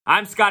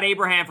I'm Scott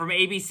Abraham from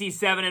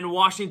ABC7 in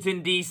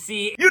Washington,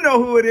 D.C. You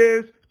know who it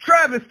is.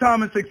 Travis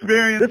Thomas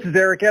Experience. This is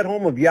Eric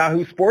Edholm of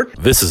Yahoo Sports.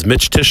 This is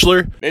Mitch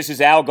Tischler. This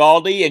is Al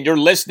Galdi, and you're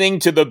listening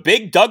to The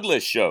Big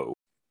Douglas Show.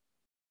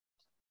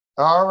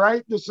 All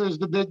right, this is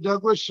The Big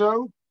Douglas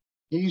Show.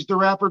 He's the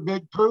rapper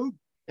Big Pooh,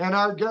 and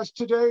our guest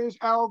today is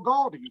Al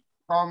Galdi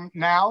from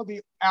now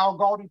the Al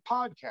Galdi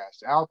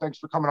podcast. Al, thanks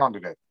for coming on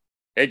today.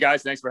 Hey,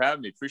 guys, thanks for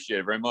having me. Appreciate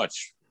it very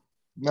much.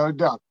 No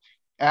doubt.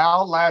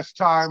 Al, last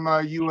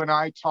time you and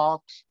I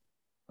talked,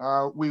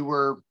 we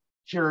were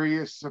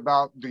curious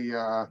about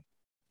the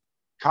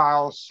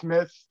Kyle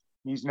Smith.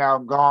 He's now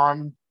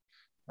gone.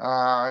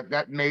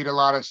 That made a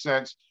lot of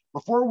sense.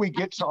 Before we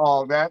get to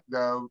all that,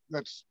 though,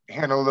 let's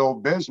handle a little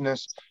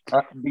business.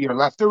 You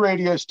left the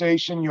radio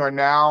station. You are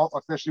now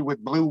officially with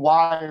Blue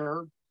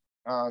Wire.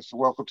 So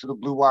welcome to the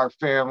Blue Wire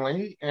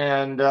family.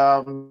 And,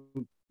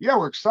 yeah,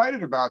 we're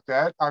excited about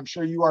that. I'm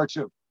sure you are,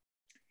 too.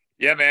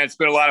 Yeah, man, it's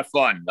been a lot of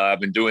fun.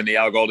 I've been doing the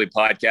Al Galdi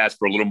podcast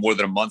for a little more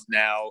than a month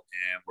now,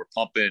 and we're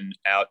pumping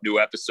out new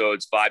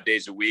episodes 5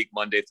 days a week,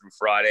 Monday through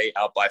Friday,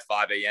 out by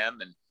 5 a.m.,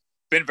 and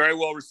been very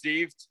well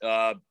received.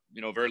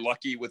 Very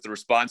lucky with the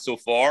response so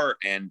far,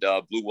 and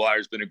Blue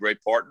Wire's been a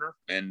great partner,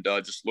 and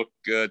just look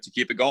to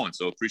keep it going.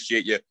 So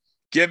appreciate you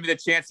giving me the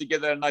chance to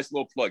give that a nice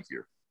little plug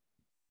here.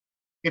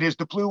 It is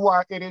the Blue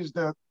Wire. It is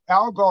the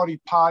Al Galdi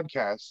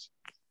podcast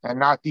and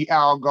not the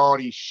Al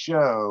Galdi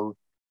show.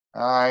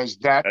 Is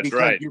that That's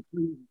because right.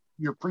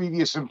 your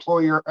previous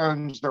employer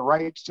owns the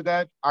rights to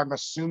that, I'm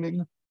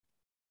assuming?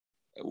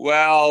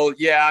 Well,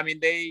 yeah, I mean,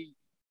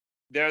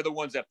 they're the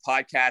ones that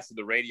podcasted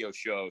the radio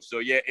show. So,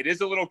 yeah, it is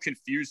a little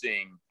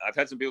confusing. I've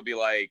had some people be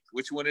like,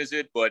 which one is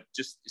it? But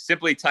just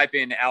simply type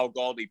in Al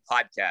Galdi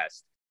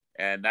podcast,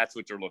 and that's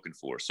what you're looking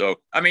for. So,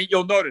 I mean,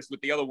 you'll notice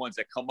with the other ones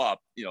that come up,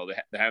 there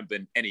haven't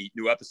been any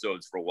new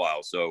episodes for a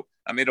while. So,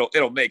 I mean,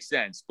 it'll make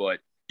sense. But,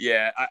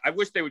 yeah, I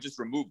wish they would just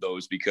remove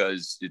those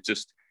because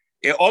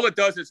all it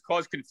does is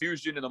cause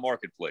confusion in the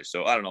marketplace.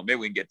 So I don't know. Maybe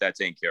we can get that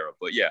taken care of.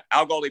 But yeah,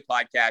 Al Galdi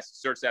podcast.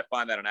 Search that.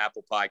 Find that on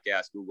Apple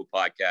Podcasts, Google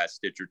Podcasts,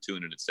 Stitcher,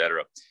 TuneIn,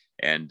 etc.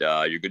 And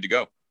you're good to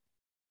go.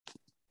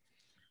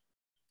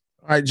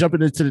 All right,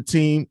 jumping into the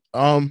team.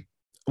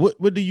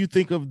 What do you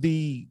think of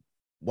the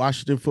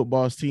Washington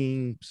football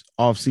team's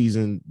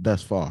offseason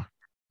thus far?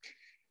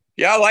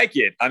 Yeah, I like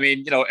it. I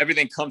mean,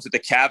 everything comes with the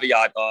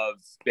caveat of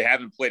they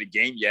haven't played a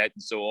game yet,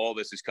 and so all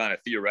this is kind of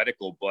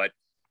theoretical. But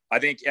I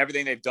think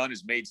everything they've done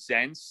has made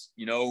sense.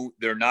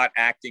 They're not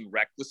acting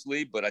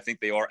recklessly, but I think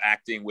they are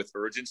acting with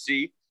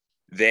urgency.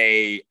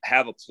 They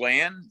have a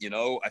plan.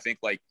 I think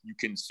you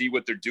can see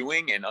what they're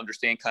doing and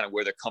understand kind of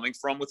where they're coming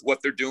from with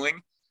what they're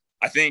doing.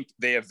 I think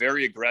they have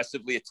very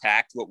aggressively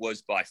attacked what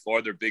was by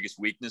far their biggest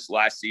weakness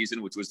last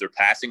season, which was their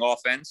passing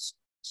offense.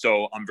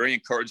 So I'm very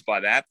encouraged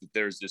by that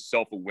there's this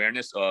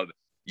self-awareness of,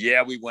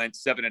 yeah, we went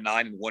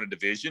 7-9 and won a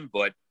division,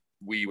 but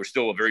we were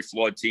still a very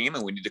flawed team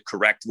and we need to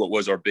correct what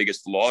was our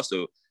biggest flaw.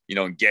 So,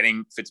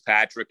 getting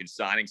Fitzpatrick and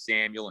signing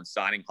Samuel and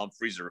signing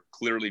Humphreys are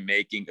clearly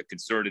making a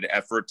concerted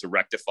effort to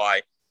rectify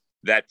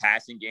that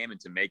passing game and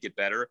to make it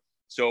better.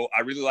 So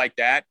I really like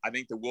that. I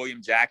think the William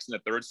Jackson,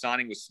 the third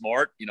signing, was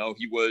smart.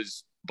 He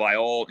was, by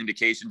all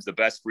indications, the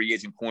best free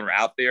agent corner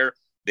out there.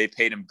 They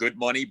paid him good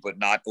money, but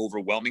not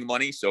overwhelming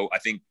money. So I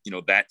think,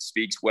 that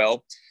speaks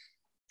well.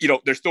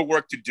 There's still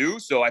work to do.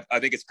 So I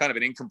think it's kind of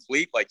an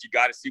incomplete. You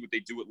got to see what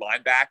they do at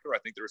linebacker. I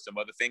think there are some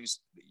other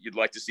things you'd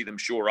like to see them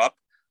shore up.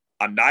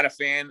 I'm not a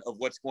fan of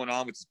what's going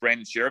on with this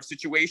Brandon Sheriff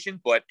situation,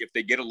 but if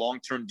they get a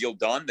long-term deal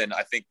done, then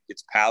I think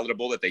it's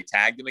palatable that they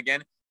tagged him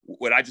again.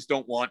 What I just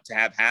don't want to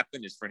have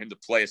happen is for him to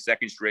play a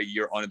second straight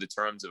year under the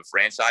terms of a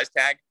franchise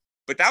tag.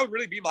 But that would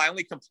really be my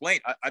only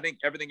complaint. I think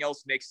everything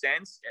else makes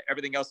sense.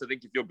 Everything else I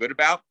think you feel good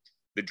about.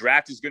 The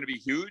draft is going to be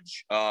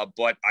huge,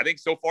 but I think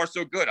so far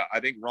so good. I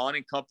think Ron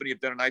and company have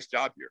done a nice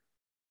job here.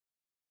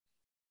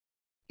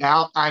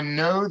 Now, I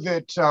know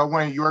that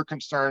one of your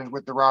concerns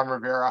with the Ron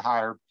Rivera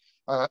hire,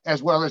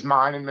 as well as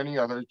mine and many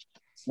others,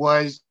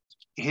 was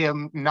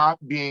him not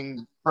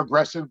being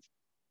progressive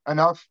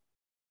enough.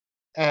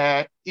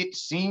 And it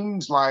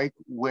seems like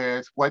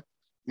with what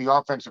the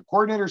offensive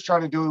coordinator is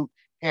trying to do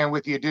and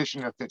with the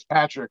addition of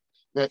Fitzpatrick,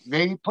 that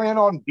they plan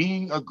on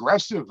being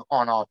aggressive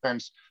on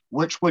offense,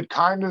 which would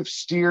kind of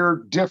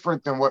steer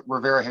different than what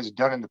Rivera has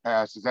done in the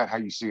past. Is that how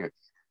you see it?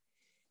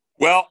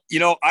 Well,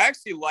 I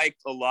actually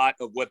liked a lot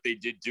of what they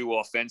did do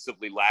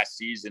offensively last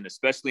season,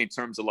 especially in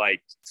terms of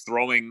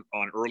throwing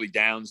on early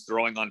downs,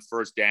 throwing on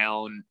first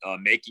down,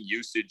 making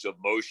usage of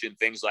motion,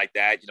 things like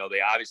that.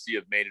 They obviously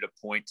have made it a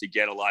point to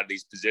get a lot of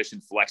these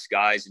position flex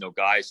guys,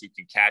 guys who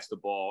can catch the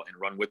ball and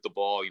run with the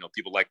ball,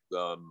 people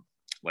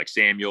like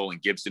Samuel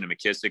and Gibson and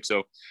McKissick.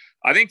 So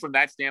I think from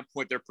that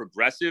standpoint, they're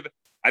progressive.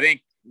 I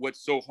think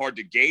what's so hard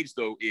to gauge,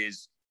 though,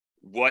 is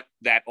what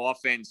that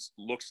offense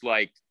looks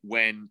like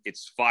when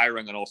it's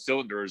firing on all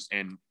cylinders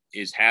and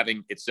is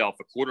having itself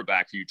a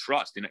quarterback who you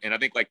trust. And I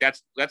think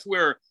that's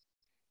where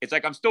it's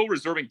I'm still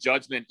reserving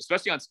judgment,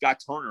 especially on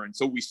Scott Turner. And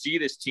so we see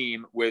this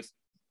team with,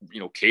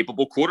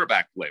 capable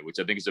quarterback play, which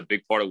I think is a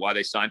big part of why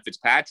they signed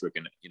Fitzpatrick.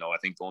 And, I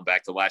think going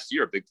back to last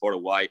year, a big part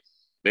of why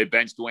They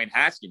benched Dwayne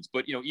Haskins.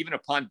 But, even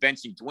upon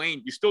benching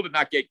Dwayne, you still did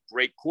not get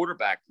great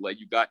quarterback play.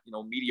 You got,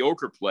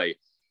 mediocre play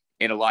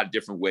in a lot of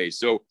different ways.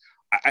 So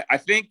I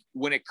think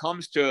when it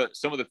comes to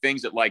some of the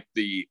things that like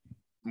the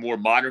more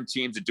modern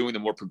teams are doing, the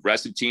more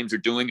progressive teams are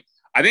doing,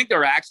 I think there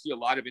are actually a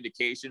lot of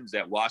indications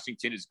that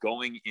Washington is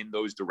going in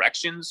those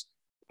directions.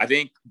 I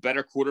think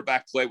better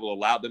quarterback play will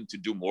allow them to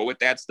do more with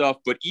that stuff.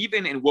 But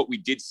even in what we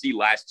did see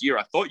last year,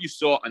 I thought you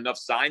saw enough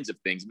signs of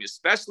things. I mean,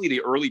 especially the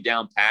early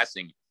down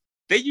passing.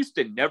 They used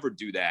to never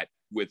do that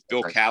with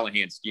Bill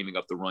Callahan scheming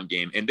up the run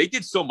game. And they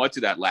did so much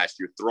of that last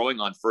year,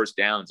 throwing on first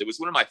downs. It was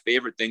one of my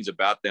favorite things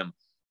about them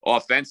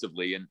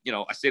offensively. And,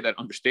 I say that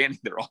understanding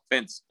their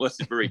offense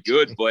wasn't very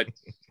good, but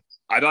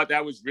I thought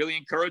that was really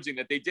encouraging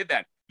that they did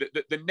that.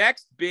 The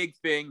next big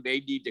thing they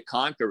need to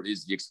conquer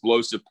is the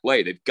explosive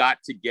play. They've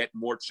got to get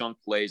more chunk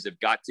plays. They've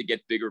got to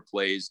get bigger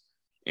plays.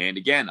 And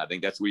again, I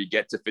think that's where you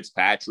get to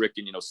Fitzpatrick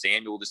and,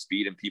 Samuel to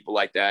speed and people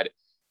like that.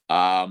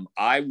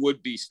 I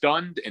would be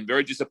stunned and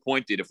very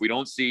disappointed if we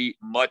don't see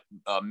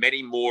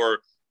many more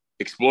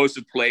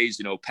explosive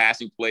plays,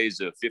 passing plays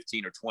of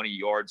 15 or 20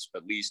 yards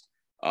at least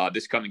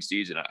this coming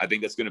season. I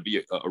think that's going to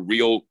be a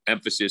real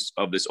emphasis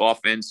of this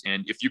offense.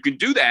 And if you can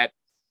do that,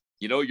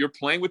 you're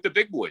playing with the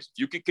big boys. If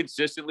you can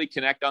consistently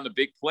connect on the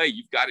big play,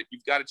 you've got it.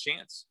 You've got a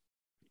chance.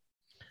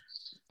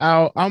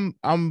 Al,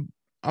 I'm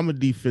a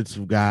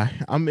defensive guy.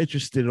 I'm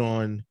interested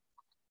on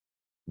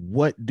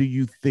what do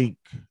you think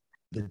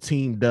the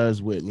team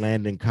does with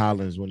Landon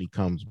Collins when he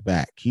comes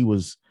back? He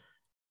was,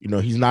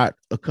 he's not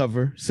a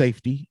cover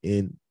safety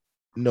in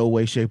no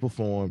way, shape, or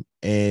form,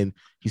 and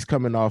he's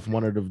coming off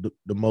one of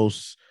the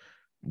most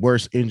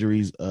worst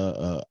injuries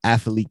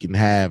athlete can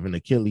have, an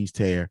Achilles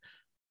tear.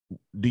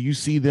 Do you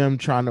see them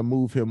trying to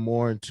move him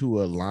more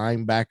into a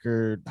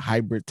linebacker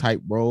hybrid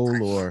type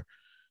role, or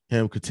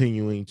him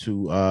continuing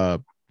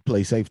to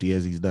play safety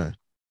as he's done?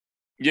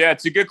 Yeah,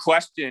 it's a good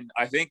question.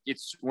 I think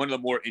it's one of the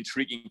more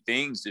intriguing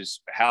things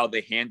is how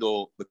they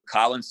handle the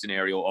Collins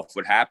scenario of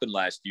what happened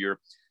last year.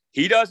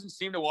 He doesn't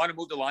seem to want to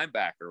move to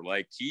linebacker.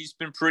 Like, he's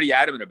been pretty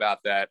adamant about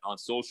that on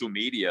social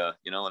media,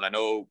 and I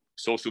know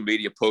social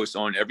media posts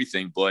on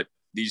everything, but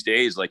these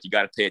days, like, you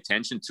got to pay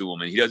attention to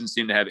him, and he doesn't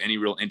seem to have any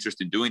real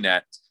interest in doing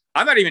that.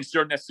 I'm not even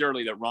sure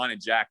necessarily that Ron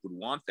and Jack would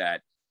want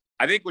that.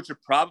 I think what you're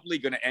probably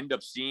going to end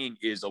up seeing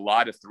is a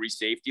lot of three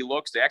safety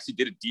looks. They actually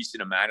did a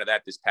decent amount of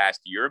that this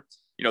past year.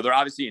 They're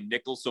obviously in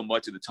nickel so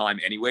much of the time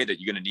anyway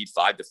that you're going to need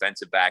 5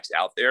 defensive backs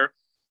out there.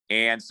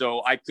 And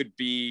so I could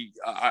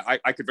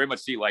very much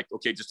see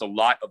just a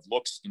lot of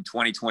looks in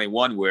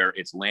 2021 where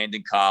it's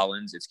Landon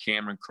Collins, it's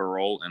Cameron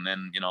Curl, and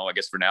then, I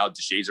guess for now,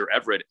 DeShazer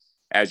Everett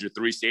as your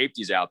three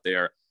safeties out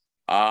there.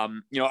 I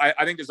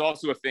think there's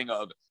also a thing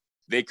of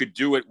they could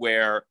do it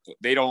where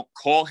they don't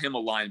call him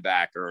a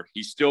linebacker.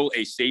 He's still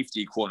a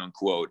safety, quote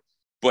unquote.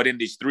 But in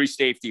these three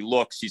safety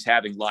looks, he's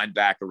having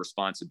linebacker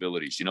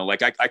responsibilities.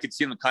 I could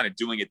see them kind of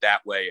doing it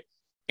that way.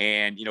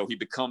 And, he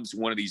becomes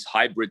one of these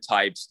hybrid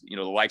types,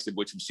 the likes of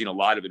which we've seen a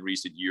lot of in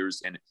recent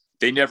years. And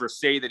they never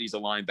say that he's a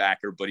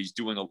linebacker, but he's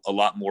doing a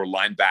lot more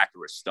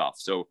linebacker stuff.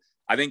 So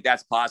I think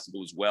that's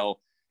possible as well.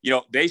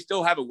 They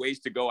still have a ways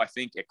to go, I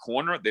think, at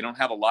corner. They don't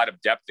have a lot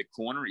of depth at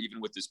corner, even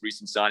with this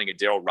recent signing of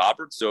Darryl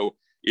Roberts. So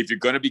if you're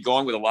going to be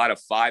going with a lot of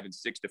 5 and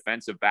 6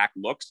 defensive back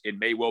looks, it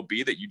may well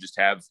be that you just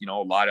have, a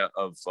lot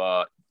of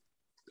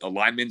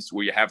alignments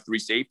where you have 3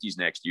 safeties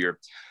next year.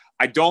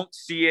 I don't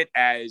see it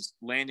as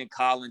Landon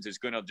Collins is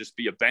going to just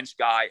be a bench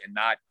guy and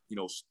not,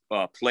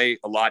 play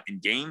a lot in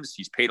games.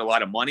 He's paid a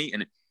lot of money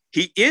and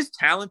he is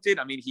talented.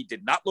 I mean, he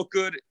did not look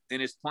good in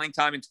his playing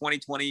time in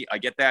 2020. I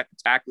get that.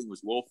 Tackling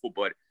was woeful,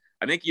 but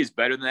I think he is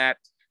better than that.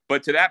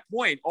 But to that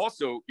point,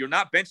 also, you're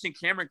not benching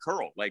Cameron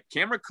Curl. Like,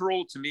 Cameron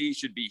Curl, to me,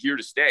 should be here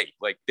to stay.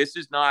 Like, this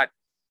is not,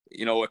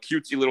 a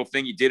cutesy little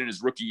thing he did in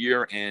his rookie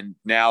year, and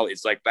now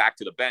it's, back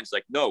to the bench.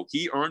 Like, no,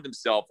 he earned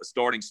himself a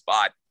starting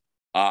spot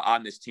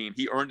on this team.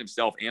 He earned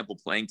himself ample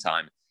playing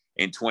time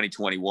in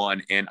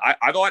 2021. And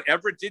I thought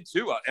Everett did,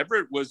 too.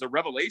 Everett was a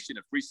revelation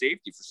of free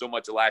safety for so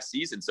much of last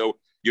season. So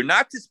you're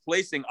not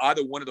displacing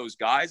either one of those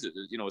guys,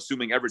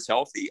 assuming Everett's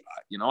healthy.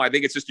 I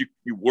think it's just you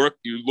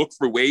look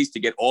for ways to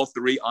get all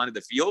 3 onto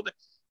the field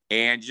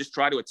and just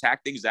try to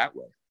attack things that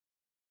way.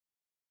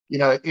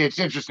 It's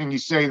interesting you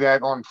say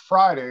that. On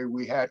Friday,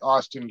 we had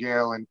Austin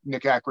Gale and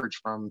Nick Ackridge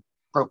from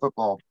Pro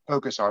Football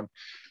Focus on.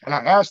 And I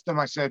asked them,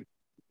 I said,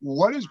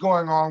 what is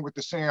going on with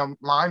the Sam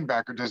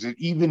linebacker? Does it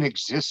even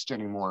exist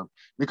anymore?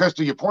 Because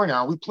to your point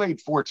out, we played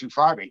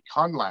 4-2-5 a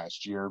ton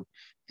last year.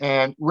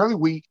 And really,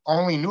 we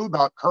only knew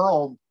about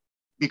Curl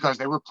because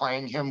they were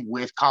playing him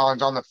with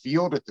Collins on the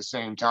field at the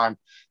same time.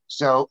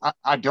 So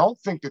I don't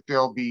think that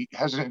they'll be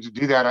hesitant to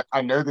do that.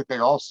 I know that they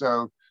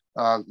also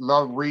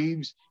love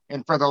Reeves.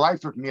 And for the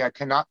life of me, I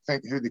cannot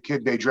think who the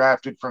kid they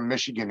drafted from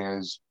Michigan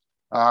is.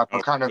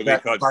 Kind of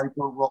that viper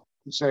role.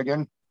 Say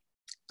again?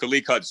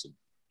 Khaleke Hudson.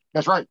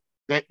 That's right.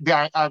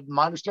 My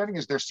understanding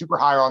is they're super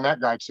high on that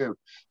guy, too.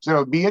 So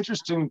it'd be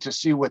interesting to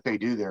see what they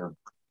do there.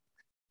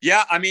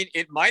 Yeah, I mean,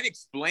 it might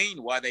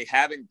explain why they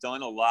haven't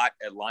done a lot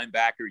at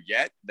linebacker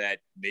yet, that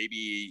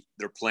maybe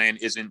their plan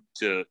isn't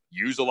to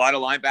use a lot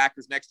of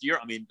linebackers next year.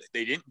 I mean,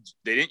 they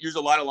didn't use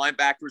a lot of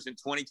linebackers in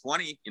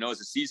 2020. As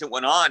the season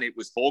went on, it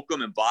was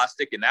Holcomb and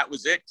Bostic, and that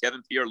was it.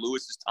 Kevin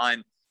Pierre-Lewis's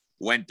time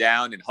went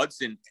down, and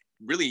Hudson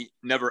really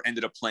never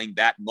ended up playing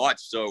that much.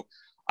 So,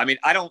 I mean,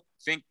 I don't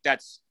think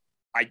that's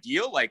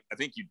ideal. Like, I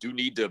think you do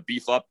need to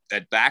beef up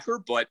at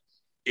backer, but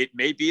it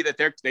may be that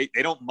they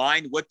don't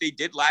mind what they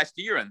did last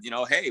year. And,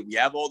 hey, we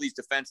have all these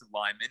defensive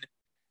linemen.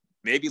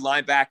 Maybe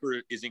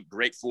linebacker isn't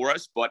great for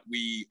us, but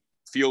we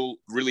feel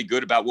really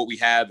good about what we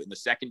have in the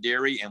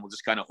secondary, and we'll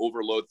just kind of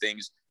overload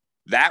things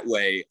that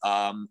way.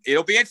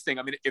 It'll be interesting.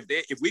 I mean,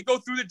 if we go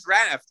through the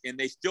draft and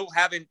they still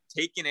haven't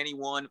taken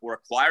anyone or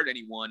acquired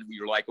anyone who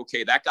you're like,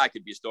 okay, that guy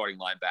could be a starting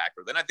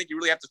linebacker, then I think you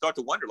really have to start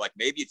to wonder, like,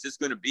 maybe it's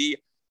just going to be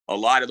a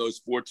lot of those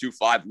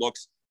 4-2-5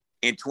 looks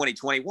in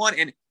 2021.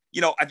 And,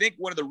 I think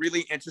one of the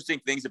really interesting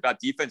things about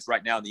defense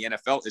right now in the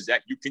NFL is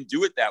that you can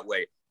do it that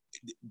way.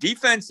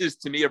 Defenses,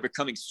 to me, are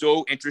becoming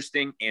so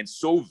interesting and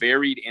so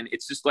varied, and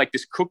it's just like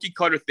this cookie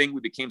cutter thing we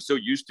became so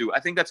used to. I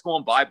think that's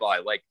going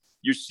bye-bye. Like,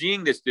 you're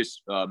seeing this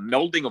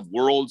melding of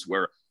worlds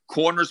where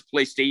corners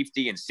play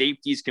safety and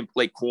safeties can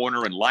play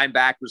corner and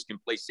linebackers can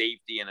play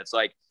safety, and it's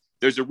like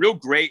there's a real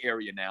gray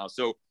area now.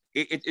 So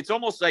it's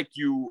almost like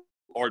you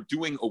are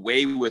doing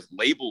away with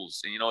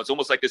labels. And, it's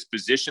almost like this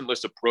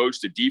positionless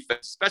approach to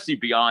defense, especially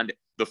beyond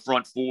the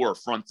front four,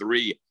 front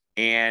three.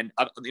 And,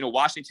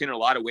 Washington in a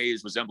lot of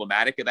ways was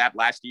emblematic of that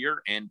last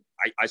year. And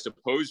I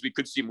suppose we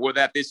could see more of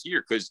that this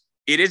year, because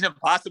it isn't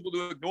possible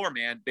to ignore,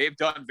 man. They've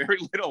done very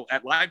little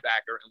at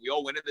linebacker. And we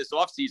all went into this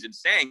offseason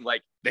saying,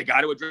 like, they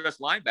got to address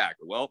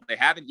linebacker. Well, they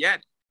haven't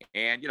yet.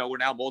 And, we're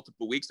now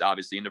multiple weeks,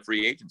 obviously, into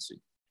free agency.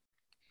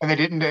 And they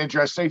didn't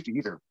address safety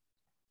either.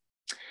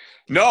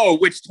 No,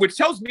 which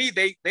tells me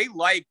they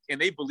like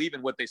and they believe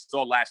in what they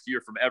saw last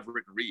year from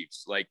Everett and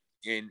Reeves. Like,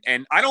 and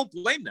I don't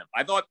blame them.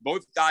 I thought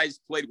both guys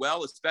played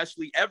well,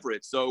 especially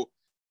Everett. So,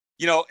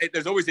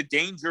 there's always a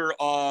danger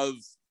of,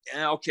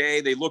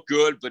 okay, they look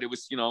good, but it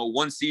was,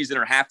 one season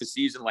or half a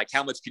season. Like,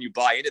 how much can you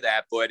buy into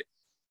that? But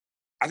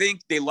I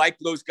think they like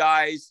those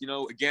guys.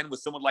 Again, with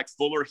someone like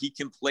Fuller, he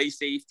can play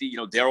safety.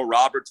 Darryl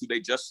Roberts, who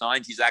they just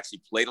signed, he's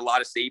actually played a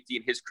lot of safety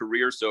in his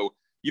career. So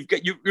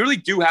you really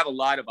do have a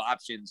lot of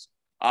options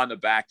on the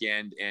back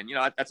end. And,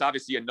 that's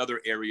obviously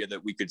another area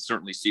that we could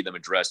certainly see them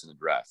address in the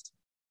draft.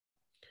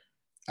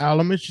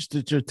 Al, I'm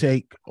interested in your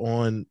take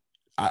on,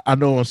 I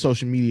know on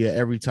social media,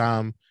 every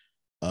time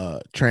a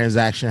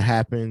transaction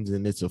happens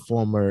and it's a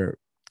former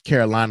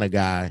Carolina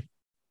guy,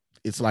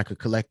 it's like a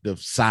collective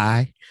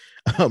sigh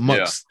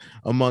amongst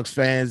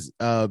fans,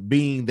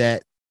 being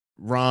that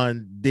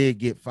Ron did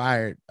get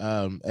fired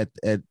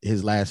at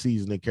his last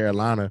season in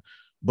Carolina,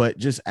 but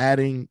just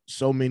adding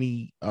so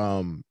many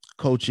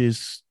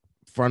coaches,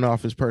 front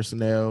office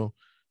personnel,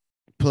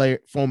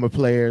 former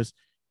players.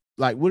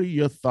 Like, what are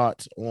your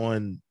thoughts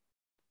on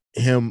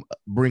him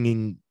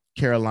bringing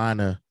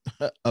Carolina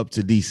up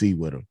to DC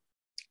with him?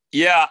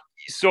 Yeah.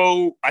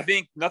 So I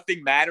think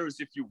nothing matters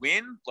if you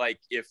win. Like,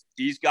 if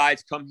these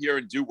guys come here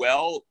and do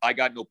well, I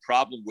got no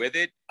problem with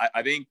it.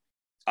 I think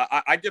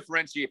I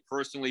differentiate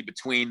personally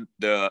between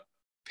the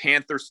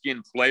Panther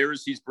skin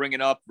players he's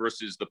bringing up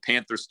versus the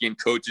Panther skin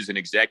coaches and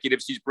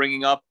executives he's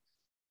bringing up.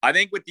 I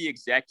think with the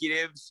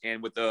executives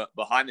and with the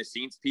behind the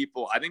scenes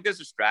people, I think there's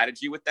a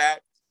strategy with that.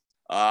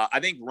 I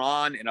think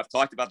Ron, and I've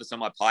talked about this on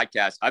my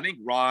podcast, I think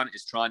Ron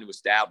is trying to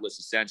establish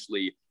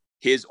essentially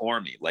his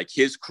army, like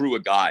his crew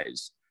of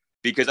guys,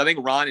 because I think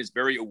Ron is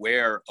very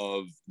aware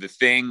of the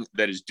thing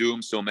that has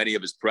doomed so many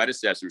of his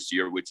predecessors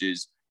here, which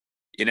is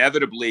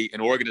inevitably an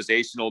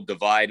organizational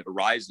divide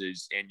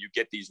arises and you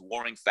get these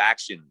warring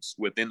factions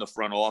within the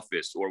front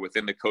office or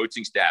within the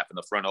coaching staff in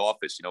the front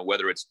office,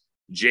 whether it's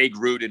Jay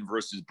Gruden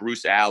versus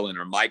Bruce Allen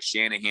or Mike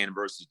Shanahan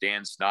versus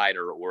Dan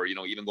Snyder, or,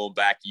 even going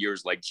back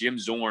years like Jim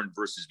Zorn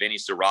versus Vinny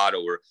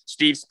Serrato, or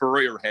Steve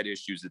Spurrier had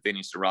issues with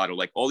Vinny Serrato,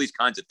 like all these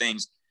kinds of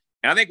things.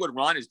 And I think what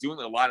Ron is doing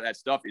with a lot of that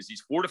stuff is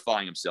he's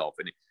fortifying himself,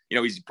 and,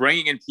 he's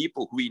bringing in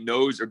people who he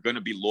knows are going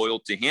to be loyal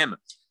to him.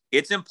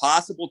 It's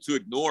impossible to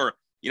ignore,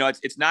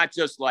 it's not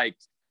just like,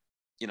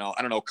 I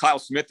don't know, Kyle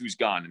Smith, who's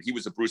gone, and he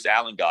was a Bruce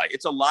Allen guy.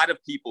 It's a lot of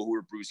people who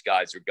are Bruce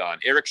guys are gone.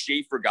 Eric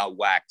Schaefer got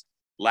whacked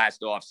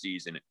last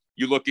offseason.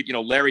 You look at,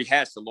 Larry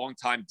Hess, a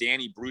longtime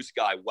Danny Bruce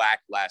guy,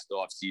 whacked last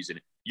offseason.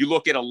 You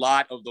look at a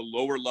lot of the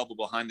lower level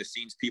behind the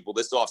scenes people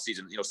this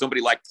offseason.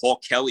 Somebody like Paul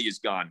Kelly is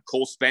gone.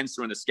 Cole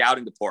Spencer in the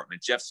scouting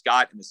department. Jeff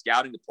Scott in the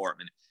scouting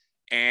department.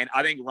 And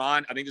I think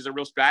there's a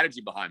real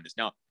strategy behind this.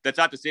 Now, that's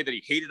not to say that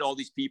he hated all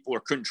these people or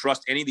couldn't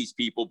trust any of these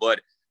people,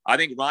 but I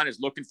think Ron is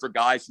looking for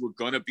guys who are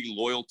going to be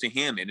loyal to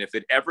him. And if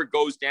it ever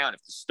goes down,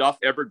 if the stuff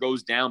ever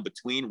goes down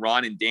between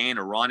Ron and Dan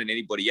or Ron and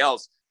anybody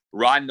else,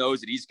 Ron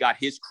knows that he's got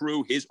his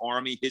crew, his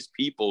army, his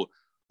people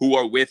who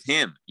are with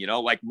him.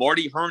 Like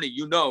Marty Herney,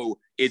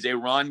 is a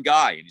Ron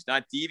guy, and he's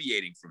not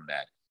deviating from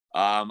that.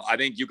 I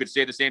think you could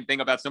say the same thing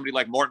about somebody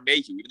like Martin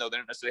Mayhew, even though they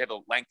don't necessarily have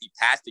a lengthy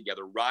pass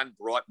together. Ron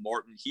brought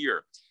Martin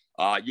here.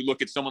 You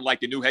look at someone like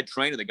the new head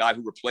trainer, the guy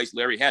who replaced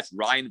Larry Hess,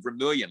 Ryan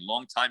Vermillion,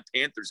 longtime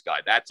Panthers guy.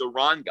 That's a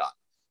Ron guy.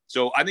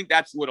 So I think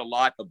that's what a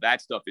lot of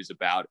that stuff is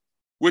about.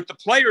 With the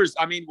players,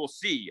 I mean, we'll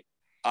see.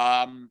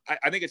 I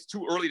think it's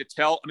too early to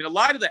tell. I mean, a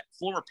lot of the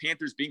former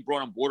Panthers being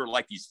brought on board are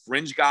like these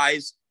fringe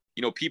guys.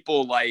 You know,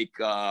 people like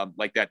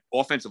that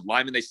offensive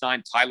lineman they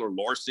signed, Tyler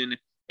Larson,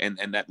 and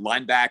that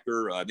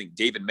linebacker, I think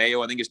David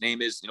Mayo, I think his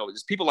name is. You know,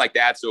 there's people like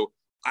that. So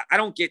I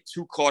don't get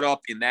too caught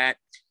up in that.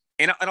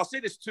 And I'll say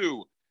this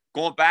too,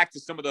 going back to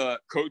some of the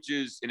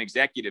coaches and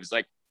executives,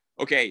 like,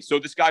 okay, so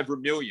this guy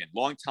Vermillion,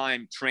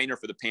 longtime trainer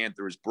for the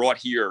Panthers, brought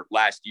here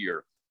last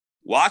year.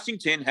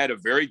 Washington had a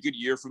very good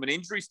year from an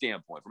injury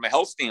standpoint, from a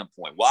health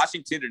standpoint.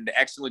 Washington did an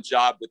excellent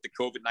job with the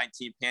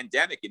COVID-19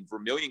 pandemic, and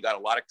Vermillion got a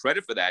lot of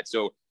credit for that.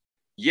 So,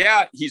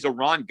 yeah, he's a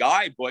Ron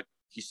guy, but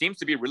he seems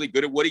to be really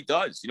good at what he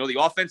does. You know, the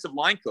offensive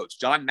line coach,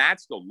 John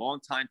Matsko,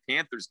 longtime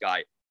Panthers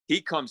guy, he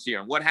comes here,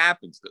 and what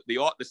happens?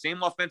 The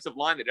same offensive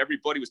line that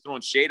everybody was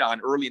throwing shade on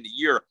early in the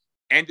year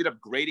ended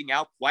up grading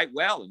out quite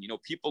well. And, you know,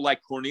 people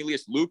like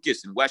Cornelius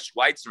Lucas and Wes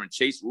Schweitzer and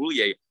Chase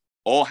Roulier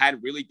all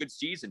had really good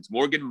seasons.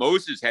 Morgan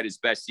Moses had his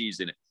best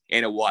season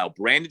in a while.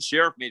 Brandon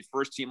Sheriff made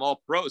first team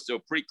All-Pro. So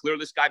pretty clear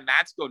this guy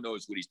Matsko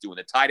knows what he's doing.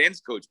 The tight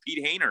ends coach,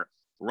 Pete Hayner,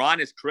 Ron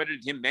has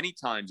credited him many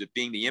times with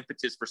being the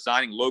impetus for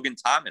signing Logan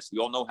Thomas. We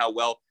all know how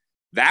well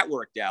that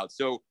worked out.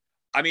 So,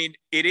 I mean,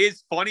 it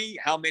is funny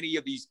how many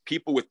of these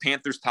people with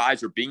Panthers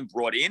ties are being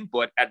brought in,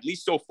 but at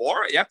least so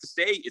far, you have to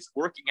say it's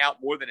working out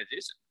more than it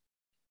isn't.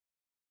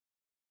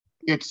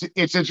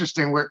 It's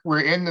interesting.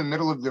 We're in the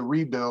middle of the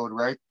rebuild,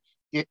 right?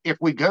 If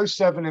we go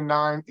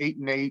 7-9,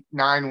 8-8,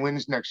 9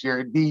 wins next year,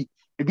 it'd be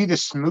the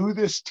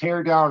smoothest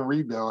tear down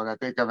rebuild I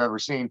think I've ever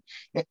seen.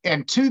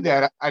 And to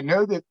that, I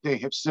know that they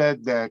have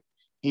said that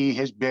he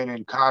has been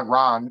in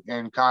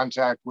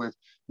contact with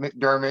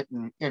McDermott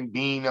and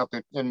Bean up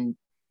in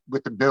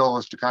with the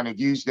Bills to kind of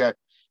use that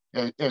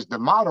as the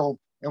model.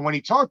 And when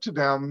he talked to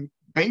them,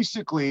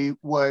 basically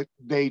what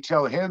they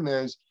tell him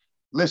is,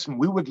 listen,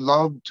 we would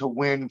love to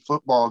win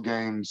football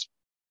games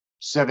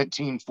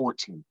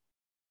 17-14.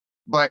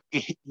 But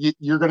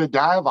you're going to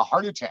die of a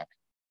heart attack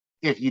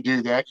if you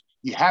do that.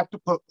 You have to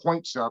put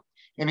points up.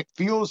 And it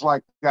feels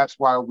like that's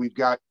why we've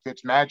got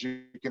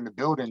Fitzmagic in the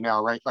building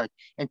now, right? Like,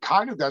 and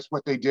kind of that's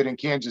what they did in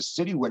Kansas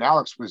City when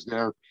Alex was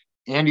there.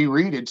 Andy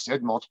Reid had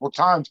said multiple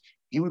times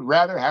he would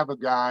rather have a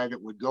guy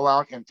that would go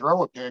out and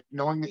throw a pick,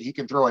 knowing that he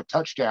can throw a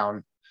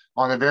touchdown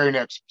on the very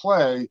next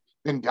play,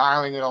 than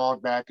dialing it all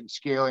back and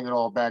scaling it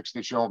all back so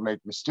that you don't make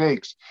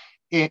mistakes.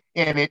 It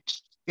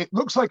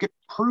looks like it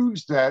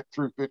proves that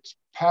through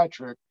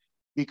Fitzpatrick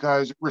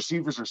because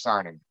receivers are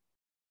signing,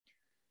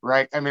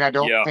 right? I mean, I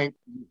don't think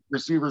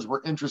receivers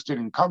were interested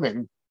in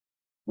coming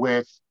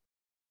with,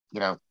 you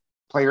know,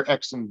 player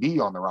X and B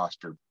on the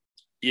roster.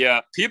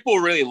 Yeah, people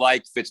really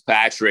like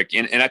Fitzpatrick.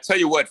 And I tell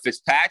you what,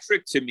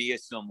 Fitzpatrick to me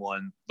is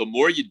someone, the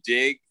more you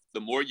dig,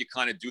 the more you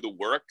kind of do the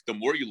work, the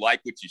more you like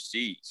what you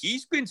see.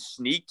 He's been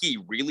sneaky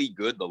really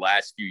good the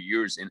last few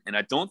years, and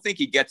I don't think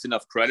he gets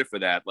enough credit for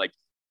that. Like,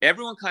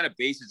 everyone kind of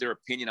bases their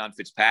opinion on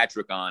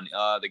Fitzpatrick on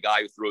the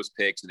guy who throws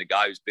picks and the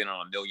guy who's been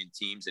on a million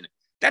teams. And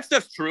that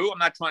stuff's true. I'm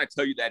not trying to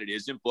tell you that it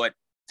isn't, but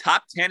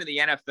top 10 in the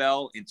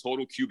NFL in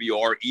total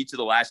QBR each of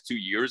the last 2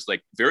 years.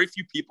 Like, very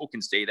few people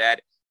can say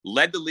that.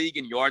 Led the league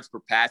in yards per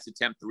pass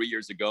attempt 3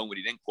 years ago when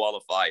he didn't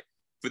qualify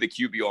for the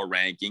QBR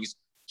rankings.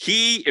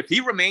 If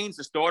he remains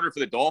the starter for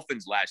the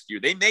Dolphins last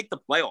year, they make the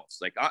playoffs.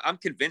 Like, I'm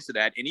convinced of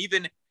that. And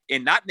even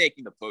in not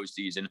making the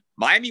postseason,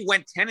 Miami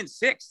went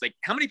 10-6. Like,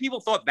 how many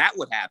people thought that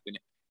would happen?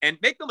 And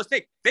make no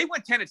mistake, they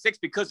went 10-6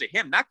 because of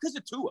him, not because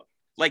of Tua.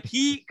 Like,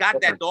 he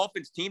got that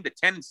Dolphins team to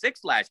 10-6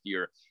 last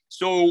year.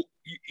 So,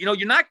 you know,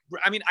 you're not,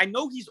 I mean, I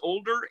know he's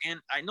older and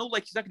I know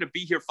like he's not going to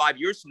be here 5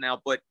 years from now,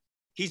 but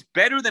he's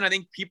better than I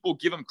think people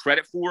give him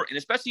credit for. And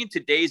especially in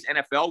today's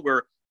NFL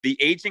where the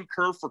aging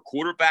curve for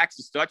quarterbacks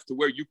is such to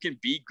where you can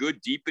be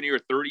good deep into your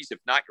 30s, if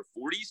not your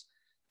 40s.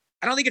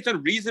 I don't think it's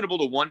unreasonable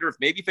to wonder if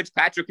maybe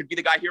Fitzpatrick could be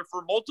the guy here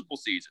for multiple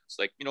seasons,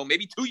 like, you know,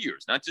 maybe 2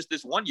 years, not just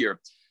this 1 year.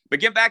 But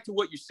getting back to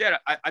what you said,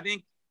 I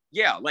think,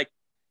 yeah, like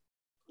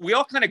we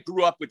all kind of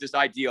grew up with this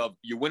idea of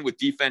you win with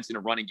defense in a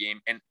running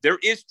game, and there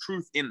is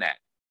truth in that.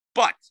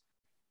 But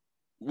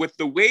with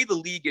the way the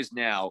league is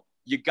now,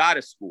 you got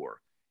to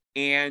score.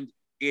 And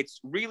it's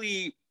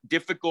really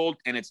difficult,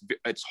 and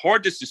it's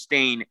hard to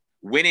sustain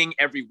winning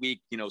every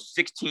week, you know,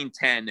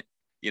 16-10,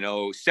 you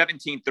know,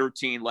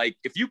 17-13. Like,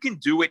 if you can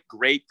do it,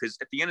 great, because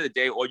at the end of the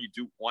day, all you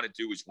do want to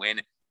do is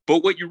win.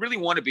 But what you really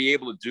want to be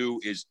able to do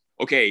is,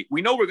 okay,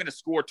 we know we're going to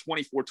score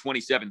 24,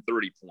 27,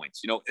 30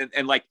 points, you know,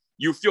 and like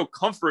you feel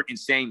comfort in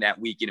saying that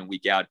week in and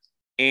week out.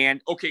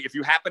 And okay, if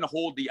you happen to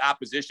hold the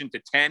opposition to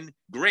 10,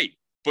 great.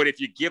 But if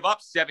you give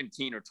up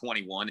 17 or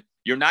 21,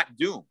 you're not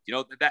doomed. You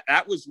know,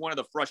 that was one of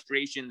the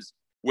frustrations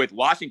with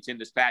Washington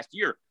this past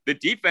year. The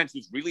defense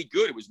was really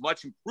good. It was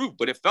much improved,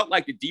 but it felt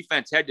like the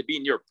defense had to be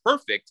near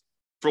perfect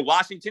for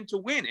Washington to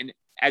win. And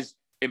as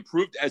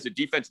improved as the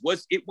defense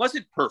was, it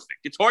wasn't perfect.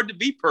 It's hard to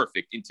be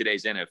perfect in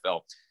today's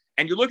NFL.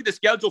 And you look at the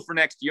schedule for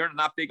next year, and I'm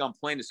not big on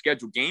playing the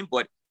schedule game,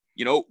 but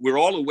we're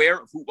all aware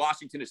of who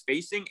Washington is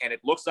facing, and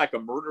it looks like a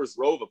murderer's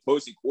row of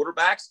opposing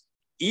quarterbacks.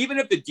 Even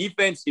if the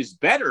defense is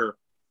better,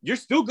 you're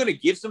still going to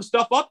give some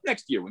stuff up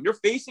next year. When you're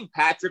facing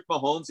Patrick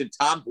Mahomes and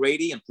Tom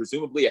Brady and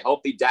presumably a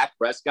healthy Dak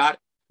Prescott,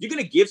 you're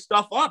going to give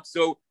stuff up.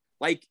 So,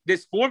 like,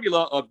 this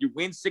formula of you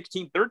win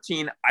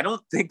 16-13, I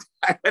don't think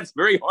that's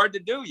very hard to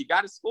do. You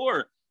got to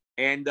score.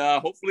 And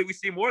hopefully we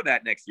see more of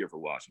that next year for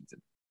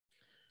Washington.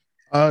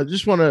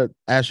 Just want to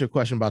ask you a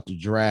question about the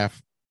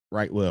draft,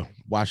 right? Well,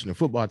 Washington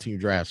football team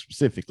draft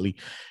specifically.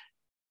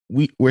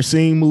 We're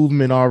seeing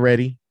movement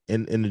already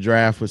in the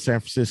draft with San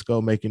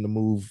Francisco making the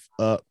move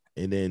up,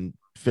 and then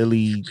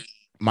Philly,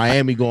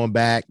 Miami going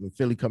back, and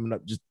Philly coming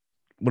up, just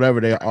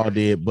whatever they all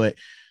did. But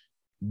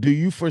do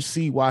you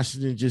foresee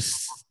Washington just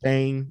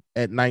staying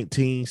put at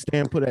 19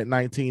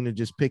 and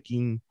just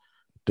picking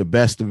the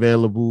best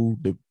available,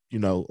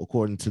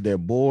 according to their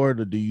board,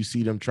 or do you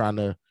see them trying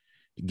to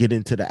get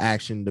into the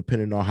action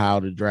depending on how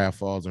the draft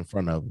falls in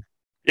front of them?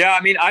 Yeah,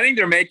 I mean, I think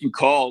they're making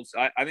calls.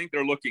 I think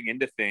they're looking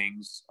into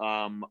things.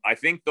 I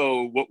think,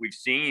 though, what we've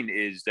seen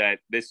is that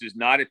this is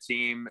not a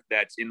team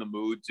that's in the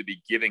mood to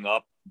be giving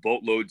up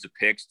boatloads of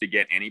picks to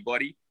get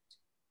anybody.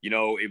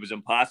 It was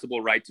impossible,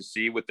 right, to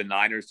see what the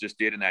Niners just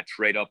did in that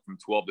trade up from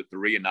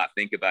 12-3 and not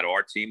think about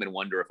our team and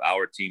wonder if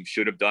our team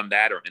should have done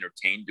that or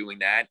entertained doing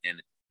that.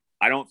 And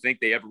I don't think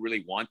they ever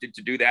really wanted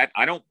to do that.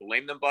 I don't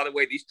blame them, by the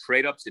way. These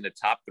trade ups in the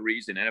top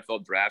threes in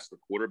NFL drafts for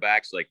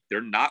quarterbacks, like,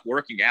 they're not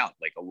working out.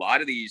 Like, a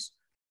lot of these,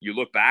 you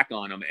look back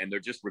on them and they're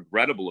just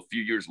regrettable a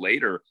few years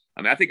later.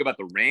 I mean, I think about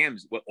the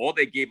Rams, all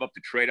they gave up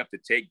to trade up to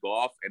take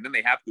Goff, and then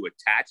they have to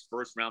attach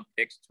first round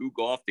picks to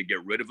Goff to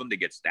get rid of them to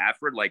get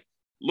Stafford. Like,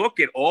 look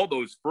at all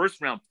those first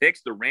round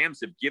picks the Rams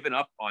have given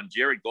up on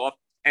Jared Goff.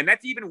 And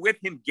that's even with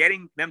him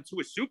getting them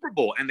to a Super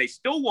Bowl, and they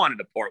still wanted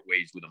to part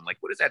ways with him. Like,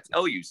 what does that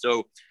tell you?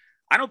 So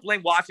I don't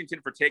blame Washington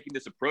for taking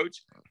this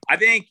approach. I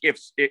think if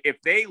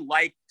they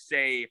like,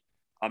 say,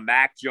 a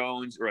Mac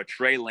Jones or a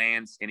Trey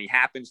Lance, and he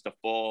happens to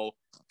fall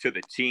to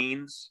the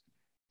teens,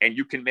 and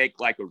you can make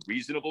like a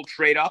reasonable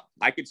trade up,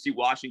 I could see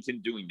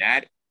Washington doing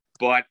that.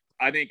 But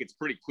I think it's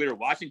pretty clear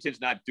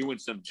Washington's not doing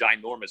some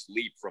ginormous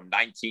leap from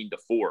 19-4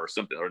 or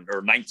something,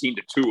 or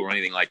 19-2 or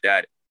anything like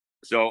that.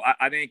 So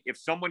I think if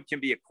someone can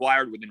be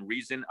acquired within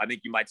reason, I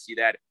think you might see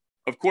that.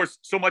 Of course,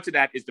 so much of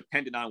that is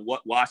dependent on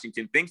what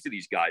Washington thinks of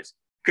these guys,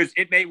 because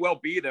it may well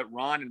be that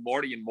Ron and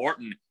Marty and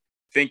Martin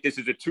think this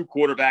is a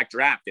 2-quarterback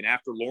draft. And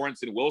after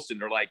Lawrence and Wilson,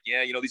 they're like,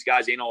 yeah, these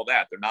guys ain't all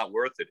that. They're not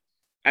worth it.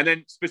 And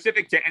then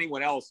specific to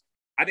anyone else,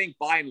 I think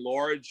by and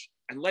large,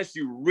 unless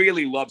you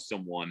really love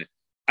someone,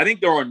 I think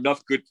there are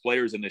enough good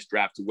players in this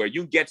draft to where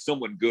you can get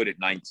someone good at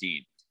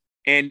 19.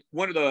 And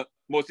one of the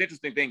most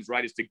interesting things,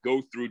 right, is to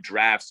go through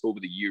drafts over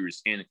the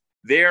years. And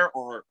there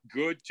are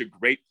good to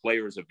great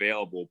players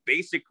available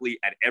basically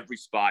at every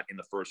spot in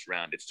the first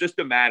round. It's just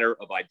a matter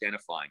of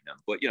identifying them.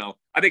 But,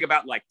 I think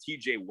about like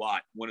TJ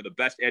Watt, one of the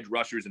best edge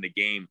rushers in the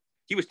game.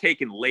 He was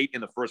taken late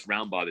in the first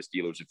round by the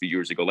Steelers a few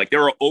years ago. Like,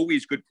 there are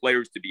always good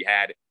players to be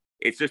had.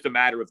 It's just a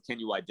matter of, can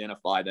you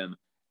identify them?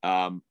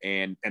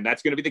 And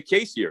that's going to be the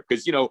case here.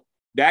 Because,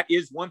 that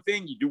is one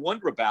thing you do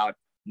wonder about.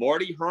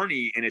 Marty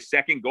Herney in his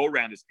second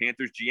go-round as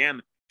Panthers GM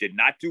did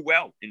not do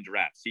well in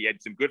drafts. He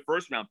had some good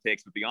first-round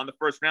picks, but beyond the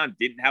first round,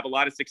 didn't have a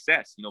lot of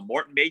success.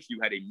 Martin Mayhew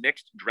had a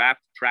mixed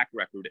draft track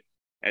record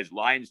as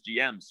Lions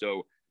GM.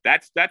 So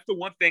that's the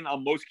one thing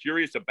I'm most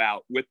curious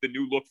about with the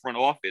new look front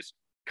office.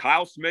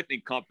 Kyle Smith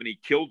and company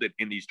killed it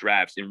in these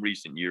drafts in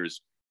recent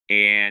years.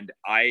 And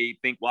I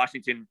think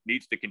Washington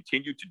needs to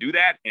continue to do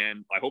that.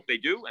 And I hope they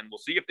do, and we'll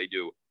see if they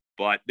do.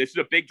 But this is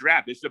a big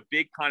draft. This is a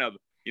big kind of,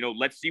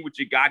 let's see what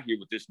you got here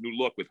with this new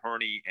look with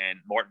Herney and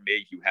Martin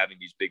Mayhew having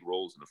these big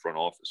roles in the front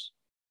office.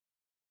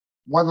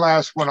 One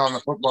last one on the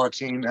football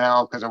team,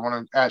 Al, because I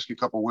want to ask you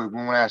we want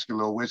to ask you a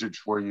little wizards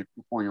for you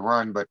before you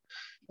run. But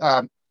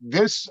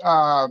this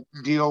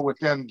deal with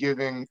them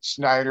giving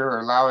Snyder or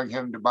allowing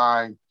him to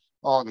buy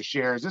all the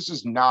shares, this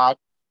is not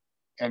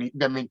any.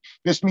 I mean,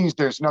 this means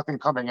there's nothing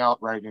coming out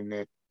right in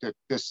it that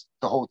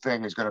the whole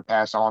thing is going to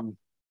pass on.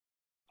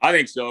 I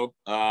think so.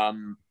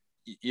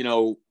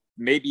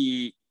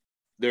 Maybe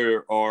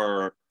there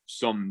are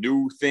some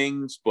new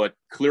things, but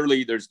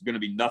clearly there's going to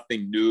be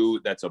nothing new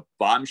that's a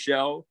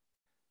bombshell.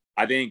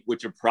 I think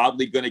what you're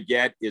probably going to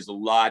get is a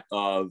lot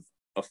of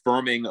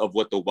affirming of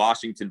what the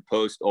Washington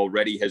Post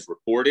already has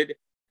reported,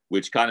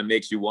 which kind of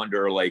makes you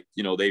wonder, like,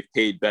 they've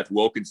paid Beth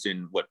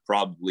Wilkinson,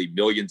 probably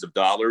millions of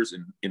dollars.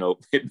 And,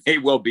 it may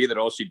well be that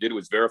all she did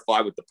was verify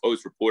what the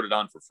Post reported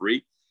on for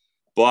free.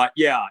 But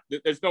yeah,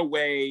 there's no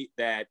way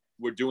that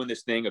we're doing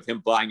this thing of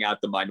him buying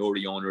out the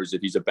minority owners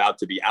if he's about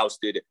to be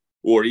ousted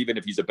or even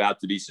if he's about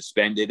to be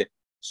suspended.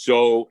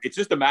 So it's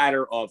just a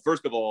matter of,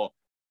 first of all,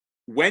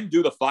 when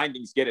do the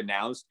findings get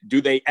announced?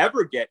 Do they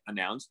ever get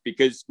announced?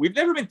 Because we've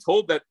never been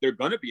told that they're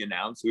going to be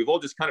announced. We've all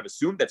just kind of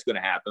assumed that's going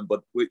to happen,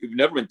 but we've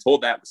never been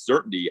told that with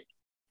certainty.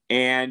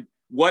 And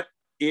what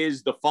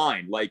is the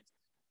fine? Like,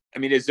 I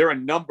mean, is there a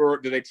number?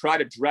 Do they try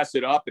to dress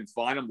it up and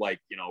fine them like,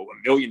 $1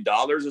 million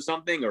or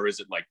something? Or is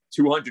it like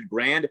 200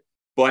 grand?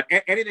 But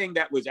anything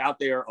that was out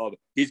there of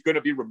he's going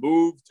to be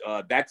removed,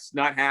 that's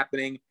not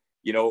happening.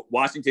 You know,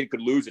 Washington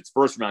could lose its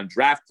first round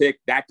draft pick.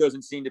 That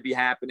doesn't seem to be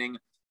happening.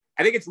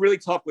 I think it's really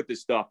tough with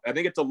this stuff. I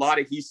think it's a lot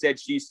of he said,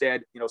 she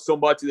said. You know, so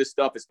much of this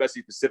stuff,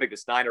 especially specific to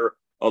Snyder,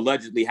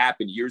 allegedly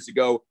happened years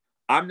ago.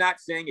 I'm not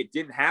saying it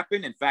didn't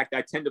happen. In fact,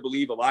 I tend to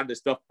believe a lot of this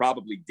stuff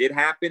probably did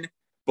happen.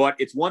 But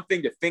it's one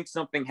thing to think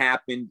something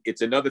happened.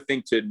 It's another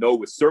thing to know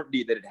with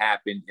certainty that it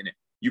happened. And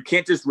you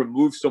can't just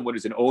remove someone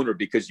as an owner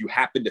because you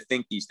happen to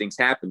think these things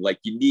happen. Like,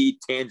 you need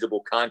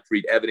tangible,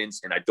 concrete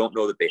evidence. And I don't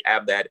know that they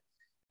have that.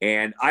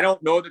 And I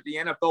don't know that the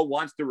NFL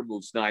wants to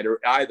remove Snyder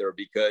either,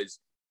 because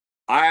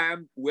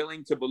I'm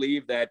willing to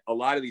believe that a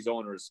lot of these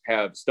owners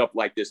have stuff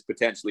like this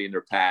potentially in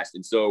their past.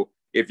 And so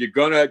if you're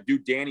going to do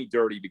Danny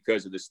dirty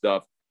because of this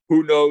stuff,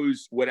 who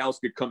knows what else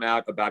could come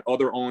out about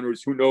other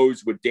owners? Who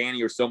knows what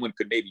Danny or someone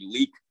could maybe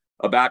leak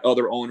about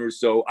other owners?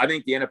 So I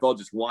think the NFL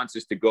just wants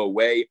this to go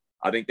away.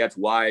 I think that's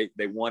why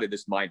they wanted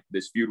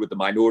this feud with the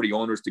minority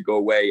owners to go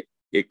away.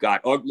 It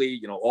got ugly,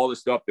 you know, all the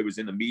stuff that was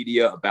in the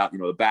media about, you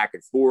know, the back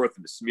and forth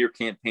and the smear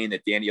campaign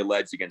that Danny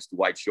alleged against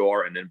Dwight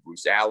Schar and then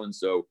Bruce Allen.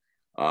 So,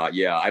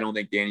 yeah, I don't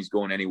think Danny's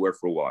going anywhere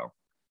for a while.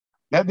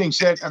 That being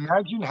said,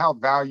 imagine how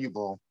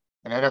valuable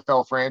an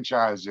NFL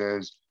franchise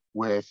is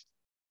with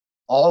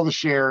all the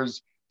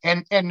shares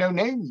and no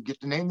name. You get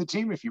to name the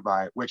team if you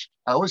buy it, which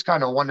I always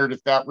kind of wondered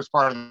if that was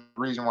part of the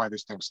reason why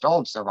this thing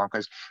stalled so long,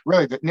 because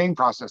really the name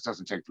process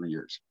doesn't take 3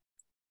 years.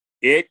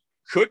 It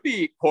could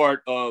be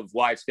part of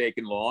why it's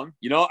taken long.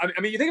 You know,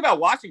 I mean, you think about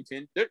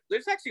Washington,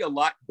 there's actually a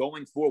lot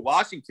going for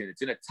Washington.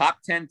 It's in a top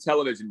 10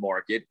 television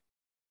market.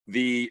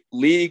 The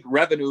league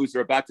revenues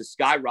are about to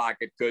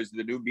skyrocket because of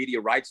the new media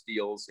rights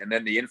deals and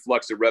then the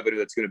influx of revenue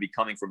that's going to be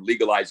coming from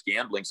legalized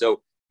gambling.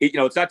 So, you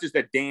know, it's not just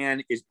that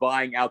Dan is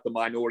buying out the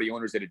minority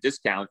owners at a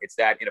discount. It's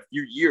that in a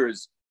few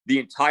years, the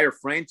entire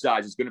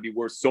franchise is going to be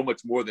worth so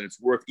much more than it's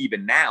worth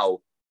even now.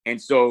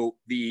 And so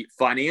the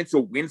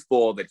financial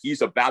windfall that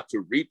he's about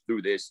to reap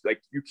through this,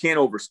 like, you can't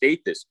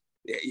overstate this.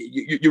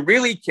 You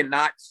really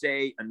cannot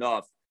say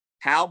enough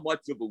how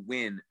much of a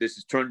win this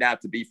has turned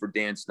out to be for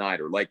Dan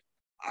Snyder. Like,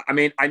 I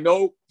mean, I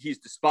know he's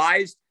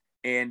despised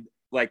and,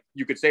 like,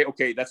 you could say,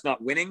 okay, that's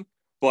not winning.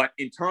 But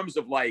in terms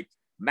of, like,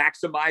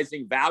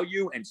 maximizing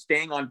value and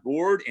staying on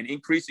board and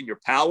increasing your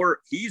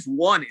power, he's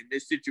won in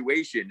this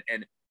situation.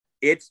 And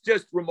it's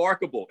just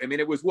remarkable. I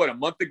mean, it was a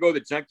month ago the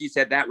Junkies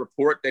had that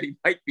report that he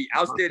might be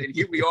ousted. And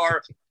here we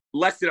are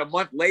less than a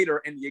month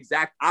later, and the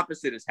exact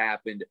opposite has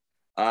happened.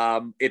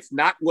 It's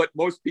not what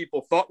most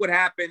people thought would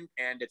happen.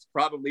 And it's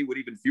probably what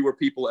even fewer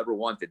people ever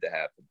wanted to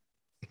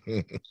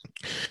happen.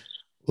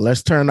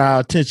 Let's turn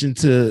our attention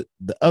to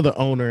the other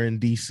owner in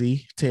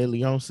DC, Ted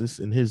Leonsis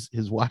and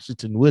his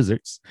Washington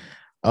Wizards.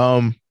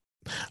 I'm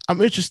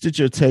interested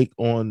your take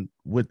on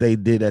what they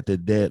did at the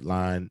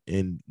deadline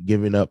in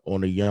giving up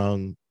on a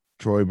young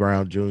Troy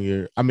Brown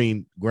Jr. I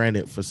mean,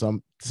 granted, for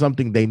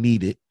something they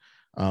needed,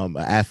 an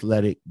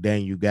athletic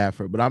Daniel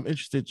Gafford. But I'm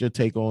interested your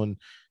take on,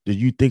 do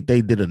you think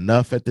they did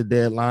enough at the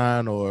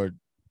deadline, or,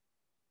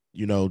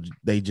 you know,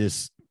 they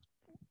just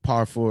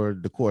par for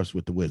the course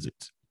with the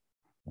Wizards?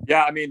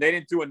 Yeah, I mean, they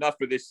didn't do enough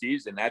for this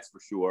season, that's for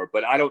sure.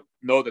 But I don't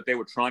know that they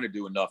were trying to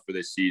do enough for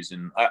this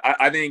season.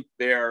 I think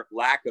their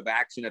lack of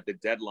action at the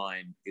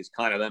deadline is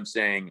kind of them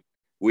saying,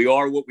 we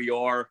are what we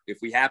are. If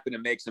we happen to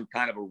make some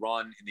kind of a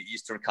run in the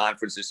Eastern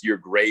Conference this year,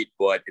 great,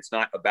 but it's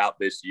not about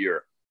this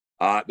year.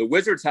 The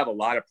Wizards have a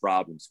lot of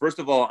problems. First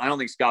of all, I don't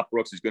think Scott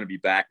Brooks is going to be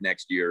back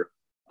next year.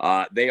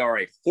 They are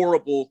a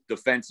horrible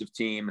defensive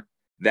team.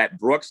 That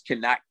Brooks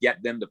cannot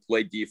get them to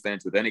play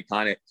defense with any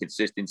kind of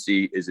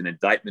consistency is an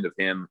indictment of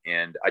him.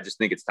 And I just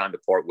think it's time to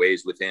part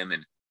ways with him.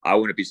 And I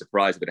wouldn't be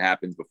surprised if it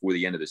happens before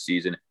the end of the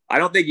season. I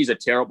don't think he's a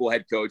terrible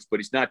head coach, but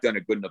he's not done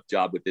a good enough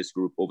job with this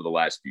group over the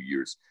last few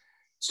years.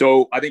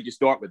 So I think you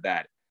start with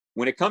that.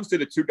 When it comes to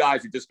the two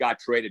guys who just got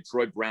traded,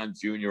 Troy Brown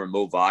Jr. and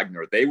Mo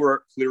Wagner, they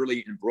were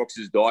clearly in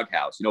Brooks's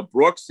doghouse. You know,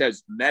 Brooks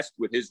has messed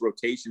with his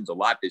rotations a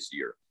lot this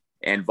year.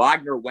 And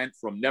Wagner went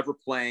from never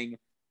playing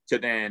to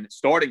then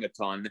starting a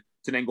ton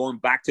to then going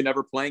back to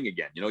never playing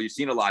again. You know, you've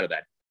seen a lot of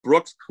that.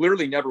 Brooks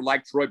clearly never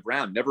liked Troy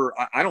Brown.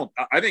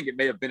 I think it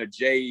may have been a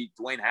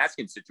Dwayne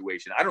Haskins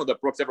situation. I don't know that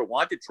Brooks ever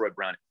wanted Troy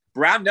Brown.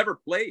 Brown never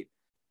played.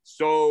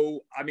 So,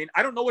 I mean,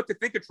 I don't know what to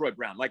think of Troy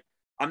Brown. Like,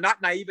 I'm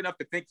not naive enough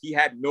to think he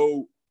had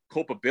no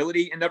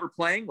culpability in never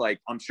playing. Like,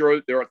 I'm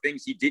sure there are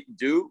things he didn't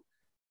do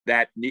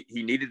that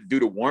he needed to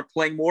do to warrant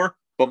playing more.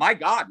 But my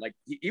God, like,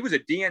 he was a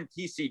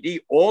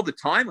DNP-CD all the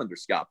time under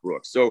Scott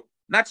Brooks. So,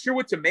 not sure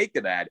what to make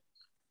of that.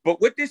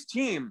 But with this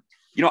team,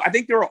 you know, I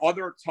think there are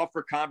other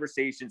tougher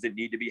conversations that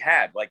need to be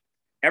had. Like,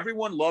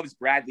 everyone loves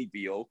Bradley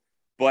Beal,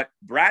 but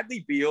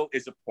Bradley Beal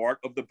is a part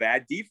of the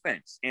bad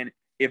defense. And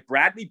if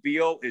Bradley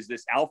Beal is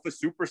this alpha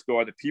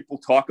superstar that people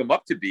talk him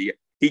up to be,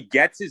 he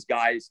gets his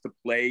guys to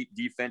play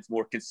defense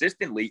more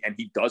consistently, and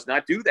he does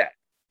not do that.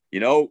 You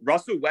know,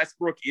 Russell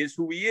Westbrook is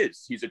who he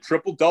is. He's a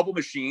triple-double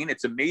machine.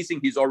 It's amazing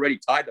he's already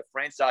tied the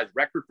franchise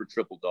record for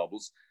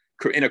triple-doubles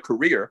in a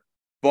career,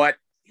 but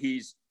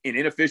he's an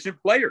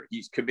inefficient player.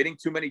 He's committing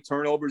too many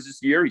turnovers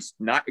this year. He's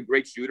not a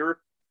great shooter.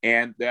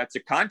 And that's a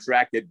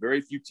contract that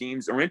very few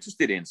teams are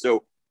interested in.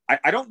 So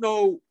I don't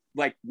know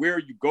like where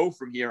you go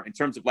from here in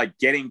terms of like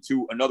getting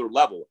to another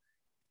level.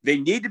 They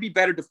need to be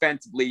better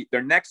defensively.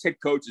 Their next head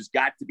coach has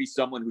got to be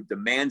someone who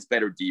demands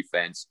better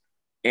defense.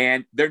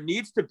 And there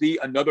needs to be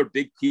another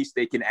big piece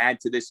they can add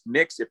to this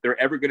mix if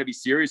they're ever going to be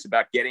serious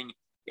about getting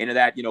into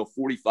that,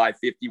 45,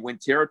 50 win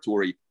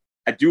territory.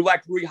 I do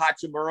like Rui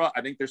Hachimura.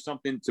 I think there's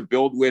something to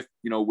build with,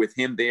 with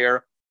him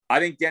there. I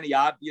think Denny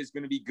Abdi is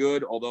going to be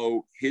good,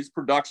 although his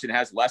production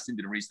has lessened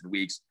in recent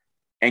weeks.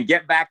 And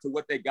get back to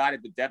what they got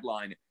at the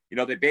deadline.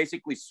 They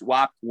basically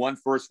swapped one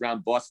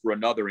first-round bust for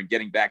another and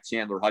getting back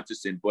Chandler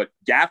Hutchison. But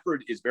Gafford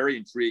is very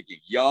intriguing.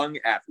 Young,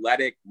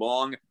 athletic,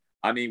 long.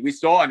 I mean, we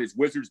saw in his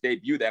Wizards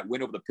debut that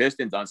win over the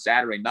Pistons on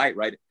Saturday night,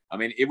 right? I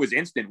mean, it was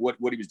instant what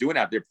he was doing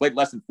out there. Played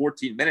less than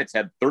 14 minutes,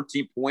 had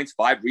 13 points,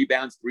 5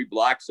 rebounds, 3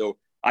 blocks. So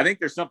I think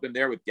there's something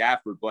there with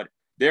Gafford. But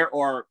there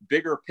are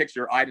bigger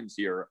picture items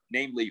here,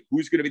 namely,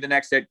 who's going to be the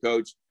next head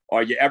coach?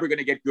 Are you ever going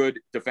to get good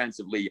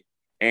defensively?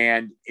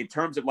 And in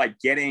terms of like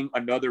getting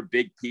another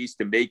big piece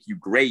to make you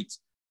great,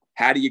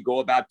 how do you go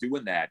about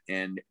doing that?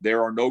 And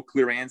there are no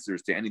clear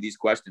answers to any of these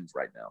questions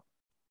right now.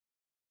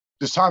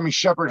 Does Tommy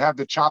Shepard have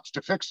the chops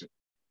to fix it?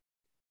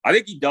 I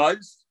think he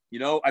does.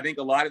 I think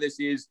a lot of this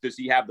is, does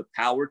he have the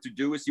power to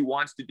do as he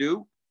wants to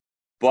do?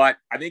 But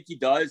I think he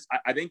does.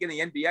 I think in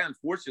the NBA,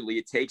 unfortunately,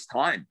 it takes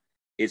time.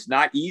 It's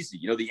not easy.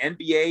 The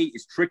NBA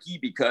is tricky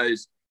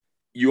because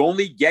you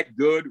only get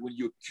good when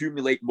you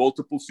accumulate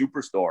multiple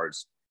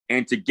superstars.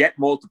 And to get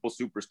multiple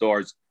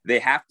superstars, they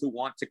have to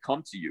want to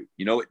come to you.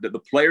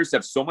 The players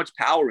have so much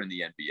power in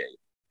the NBA.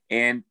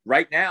 And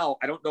right now,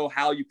 I don't know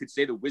how you could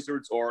say the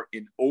Wizards are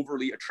an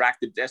overly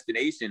attractive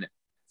destination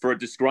for a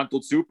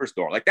disgruntled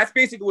superstar. Like, that's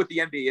basically what the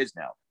NBA is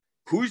now.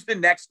 Who's the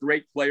next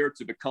great player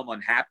to become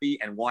unhappy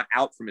and want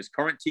out from his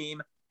current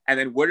team? And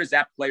then where does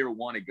that player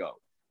want to go?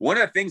 One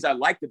of the things I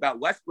liked about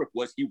Westbrook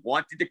was he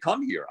wanted to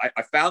come here.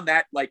 I found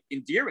that like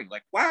endearing.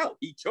 Like, wow,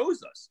 he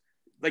chose us.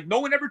 Like,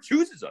 no one ever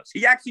chooses us.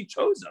 He actually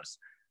chose us.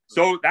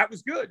 So that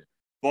was good.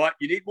 But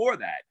you need more of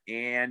that.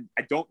 And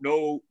I don't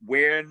know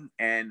when,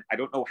 and I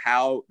don't know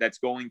how that's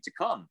going to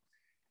come.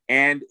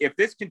 And if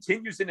this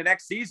continues in the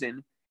next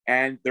season,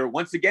 and they're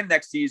once again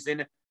next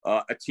season,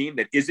 a team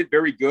that isn't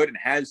very good and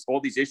has all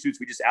these issues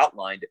we just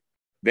outlined,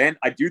 then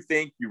I do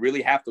think you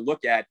really have to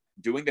look at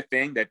doing the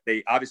thing that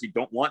they obviously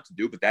don't want to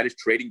do, but that is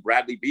trading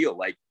Bradley Beal.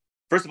 Like,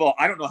 first of all,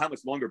 I don't know how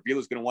much longer Beal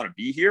is going to want to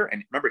be here.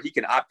 And remember, he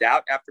can opt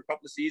out after a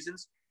couple of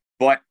seasons.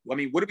 But, I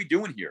mean, what are we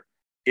doing here?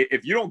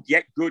 If you don't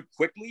get good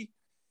quickly,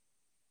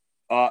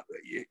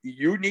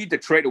 you need to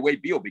trade away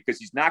Beal because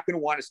he's not going to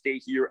want to stay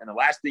here. And the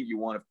last thing you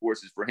want, of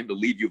course, is for him to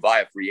leave you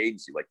via free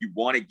agency. Like, you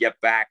want to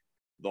get back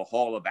the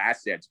haul of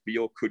assets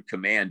Beal could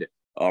command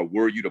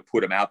were you to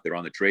put him out there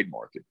on the trade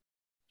market.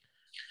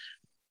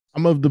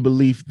 I'm of the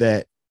belief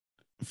that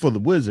for the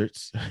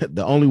Wizards,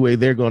 the only way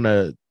they're going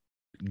to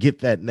get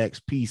that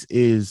next piece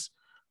is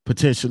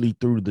potentially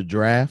through the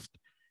draft.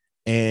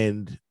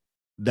 And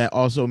that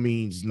also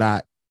means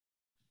not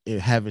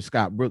having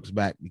Scott Brooks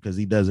back because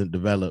he doesn't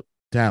develop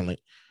talent.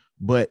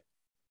 But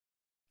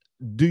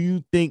do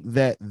you think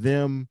that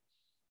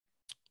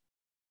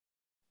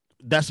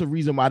that's a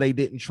reason why they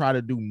didn't try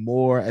to do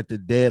more at the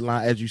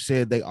deadline? As you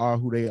said, they are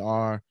who they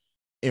are.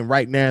 And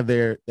right now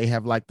they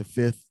have like the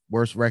 5th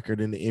worst record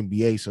in the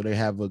NBA. So they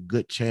have a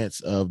good chance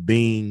of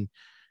being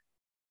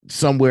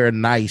somewhere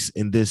nice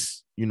in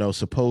this,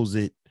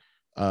 supposed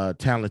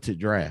talented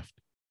draft.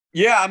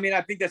 Yeah, I mean,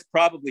 I think that's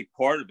probably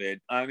part of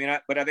it. I mean,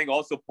 but I think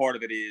also part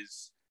of it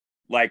is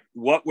like,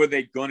 what were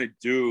they going to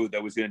do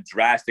that was going to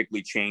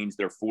drastically change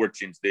their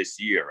fortunes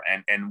this year?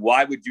 And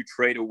why would you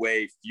trade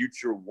away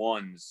future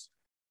ones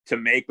to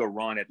make a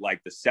run at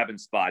like the 7th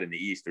spot in the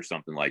East or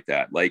something like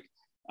that? Like,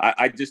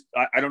 I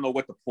don't know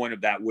what the point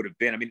of that would have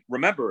been. I mean,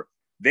 remember,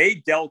 they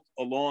dealt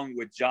along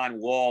with John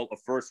Wall a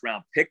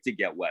first-round pick to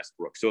get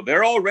Westbrook. So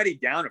they're already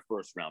down a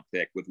first-round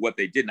pick with what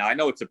they did. Now, I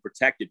know it's a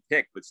protected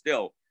pick, but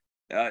still,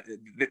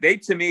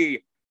 to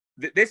me,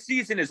 this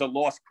season is a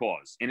lost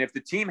cause. And if the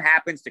team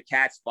happens to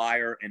catch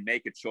fire and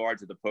make a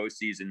charge of the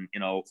postseason,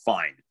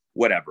 fine,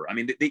 whatever. I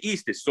mean, the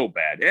East is so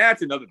bad.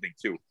 That's another thing,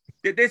 too.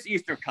 This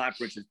Eastern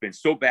Conference has been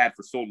so bad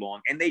for so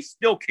long, and they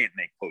still can't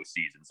make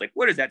postseasons. Like,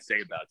 what does that say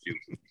about you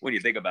when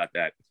you think about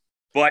that?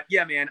 But,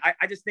 yeah, man,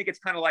 I just think it's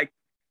kind of like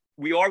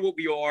we are what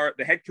we are.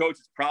 The head coach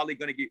is probably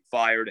going to get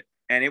fired,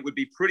 and it would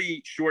be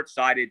pretty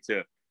short-sighted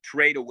to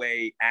trade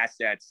away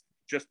assets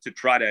just to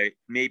try to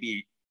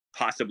maybe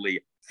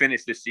possibly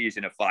finish this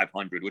season at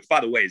 500, which, by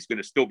the way, is going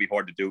to still be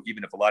hard to do,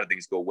 even if a lot of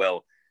things go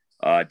well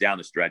down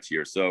the stretch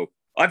here. So,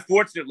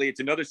 unfortunately, it's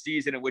another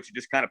season in which you're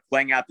just kind of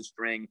playing out the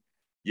string.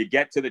 You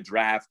get to the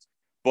draft.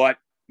 But,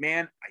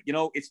 man,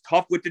 it's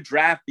tough with the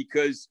draft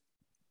because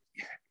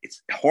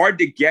it's hard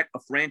to get a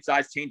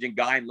franchise-changing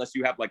guy unless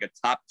you have like a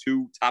top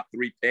 2, top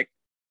 3 pick.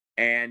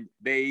 And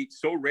they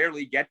so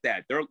rarely get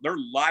that. Their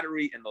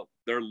lottery and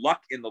their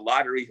luck in the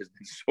lottery has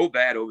been so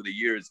bad over the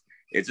years.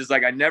 It's just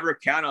like I never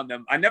count on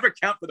them. I never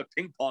count for the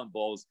ping pong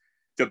balls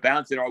to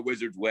bounce in our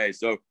Wizards' way.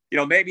 So,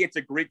 maybe it's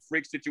a Greek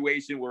freak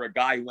situation where a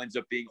guy who ends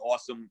up being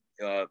awesome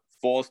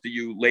falls to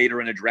you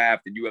later in a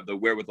draft and you have the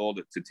wherewithal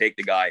to take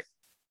the guy.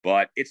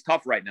 But it's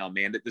tough right now,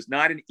 man. There's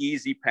not an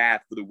easy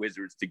path for the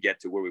Wizards to get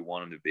to where we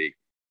want them to be.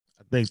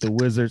 I think the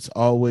Wizards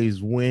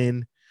always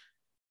win.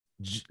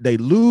 They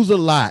lose a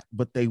lot,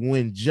 but they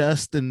win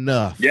just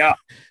enough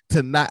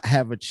to not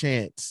have a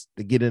chance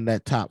to get in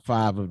that top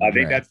 5 of the I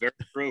think draft.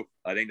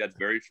 that's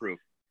very true.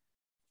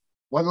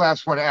 One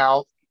last one,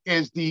 Al.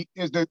 Is the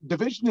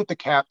division that the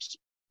Caps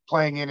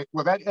playing in,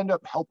 will that end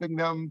up helping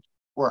them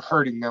or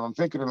hurting them? I'm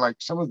thinking of like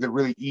some of the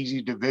really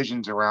easy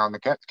divisions around.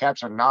 The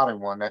Caps are not in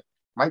one that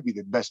might be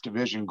the best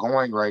division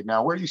going right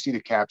now. Where do you see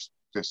the Caps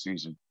this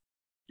season?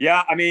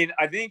 Yeah, I mean,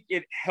 I think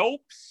it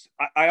helps.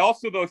 I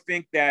also, though,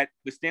 think that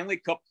the Stanley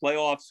Cup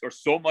playoffs are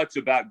so much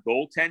about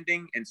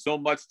goaltending and so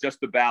much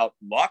just about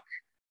luck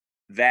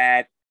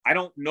that I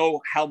don't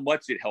know how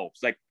much it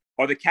helps. Like,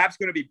 are the Caps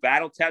going to be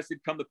battle-tested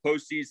come the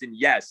postseason?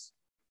 Yes,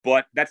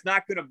 but that's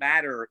not going to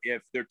matter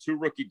if their 2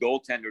 rookie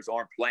goaltenders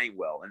aren't playing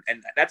well.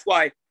 And that's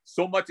why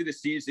so much of the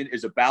season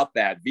is about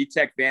that.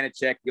 Vitek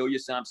Vanacek, Ilya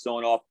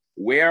Samsonov,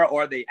 where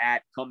are they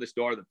at come the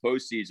start of the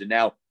postseason?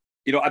 Now,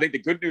 I think the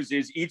good news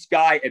is each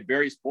guy at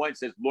various points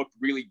has looked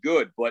really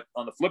good. But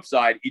on the flip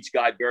side, each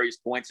guy at various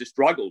points has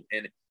struggled.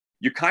 And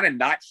you're kind of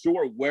not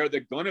sure where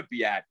they're going to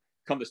be at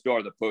come the start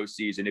of the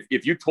postseason.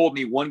 If you told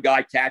me one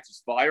guy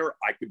catches fire,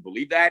 I could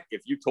believe that.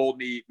 If you told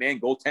me, man,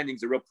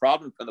 goaltending's a real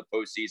problem come the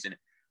postseason,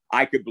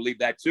 I could believe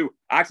that too.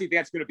 I actually think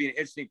that's going to be an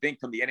interesting thing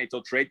come the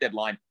NHL trade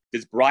deadline.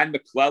 Does Brian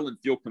McClellan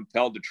feel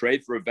compelled to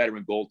trade for a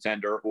veteran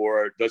goaltender,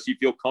 or does he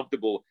feel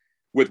comfortable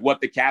with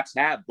what the Caps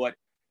have? But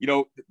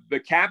the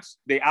Caps,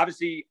 they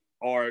obviously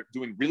are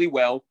doing really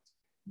well.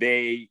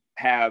 They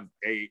have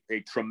a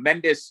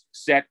tremendous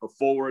set of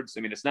forwards.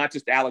 I mean, it's not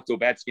just Alex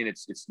Ovechkin.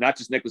 It's not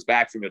just Nicholas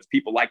Backstrom. It's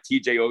people like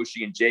TJ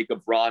Oshie and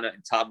Jacob Vrana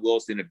and Tom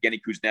Wilson and Evgeny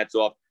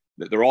Kuznetsov.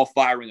 They're all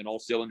firing on all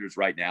cylinders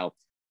right now.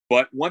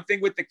 But one thing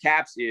with the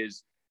Caps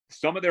is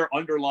some of their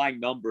underlying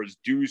numbers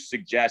do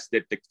suggest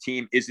that the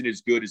team isn't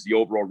as good as the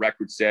overall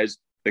record says.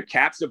 The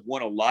Caps have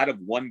won a lot of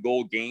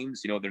 1-goal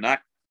games. They're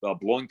not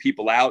blowing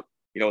people out.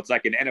 It's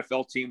like an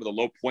NFL team with a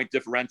low point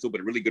differential,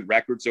 but a really good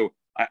record. So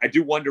I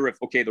do wonder if,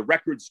 the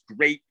record's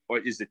great, or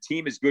is the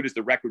team as good as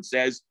the record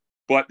says?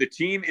 But the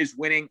team is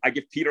winning. I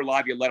give Peter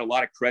Laviolette a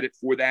lot of credit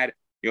for that.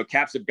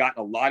 Caps have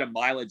gotten a lot of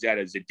mileage out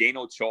of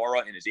Zdeno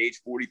Chara in his age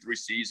 43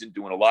 season,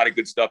 doing a lot of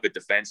good stuff at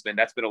defenseman.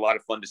 That's been a lot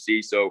of fun to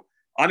see. So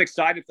I'm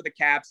excited for the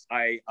Caps.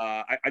 I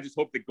just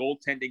hope the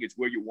goaltending is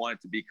where you want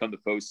it to become the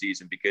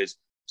postseason, because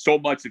so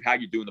much of how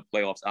you do in the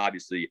playoffs,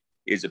 obviously,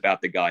 is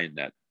about the guy in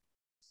net.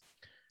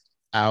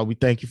 Al, we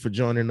thank you for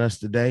joining us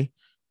today.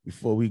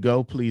 Before we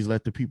go, please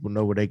let the people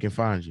know where they can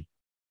find you.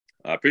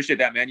 I appreciate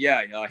that, man.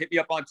 Yeah, hit me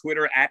up on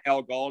Twitter at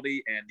Al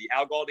Galdi, and the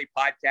Al Galdi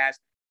podcast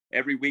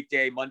every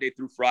weekday, Monday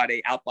through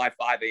Friday, out by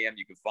 5 a.m.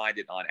 You can find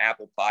it on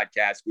Apple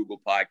Podcasts, Google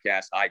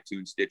Podcasts,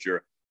 iTunes,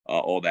 Stitcher,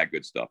 all that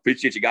good stuff.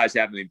 Appreciate you guys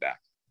having me back.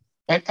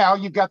 And Al,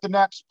 you've got the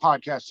Nats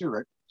podcast too,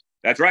 right?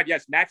 That's right.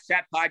 Yes, Nats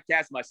Chat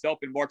podcast, myself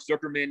and Mark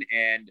Zuckerman,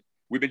 and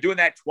we've been doing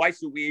that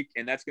twice a week,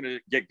 and that's going to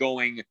get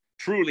going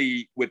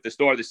truly with the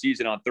start of the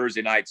season on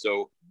Thursday night.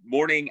 So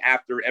morning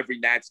after every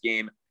Nats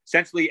game,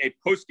 essentially a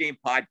post-game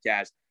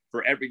podcast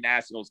for every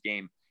Nationals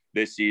game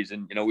this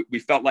season. We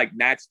felt like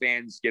Nats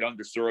fans get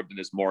underserved in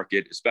this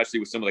market, especially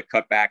with some of the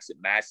cutbacks at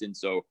Masson.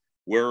 So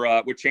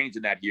we're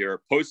changing that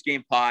here.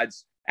 Post-game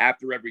pods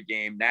after every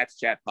game, Nats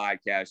Chat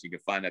podcast. You can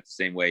find that the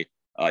same way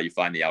you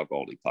find the Al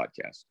Galdi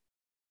podcast.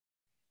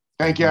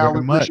 Thank you, Al. We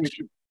appreciate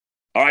you.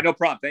 All right, no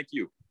problem. Thank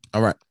you.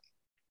 All right.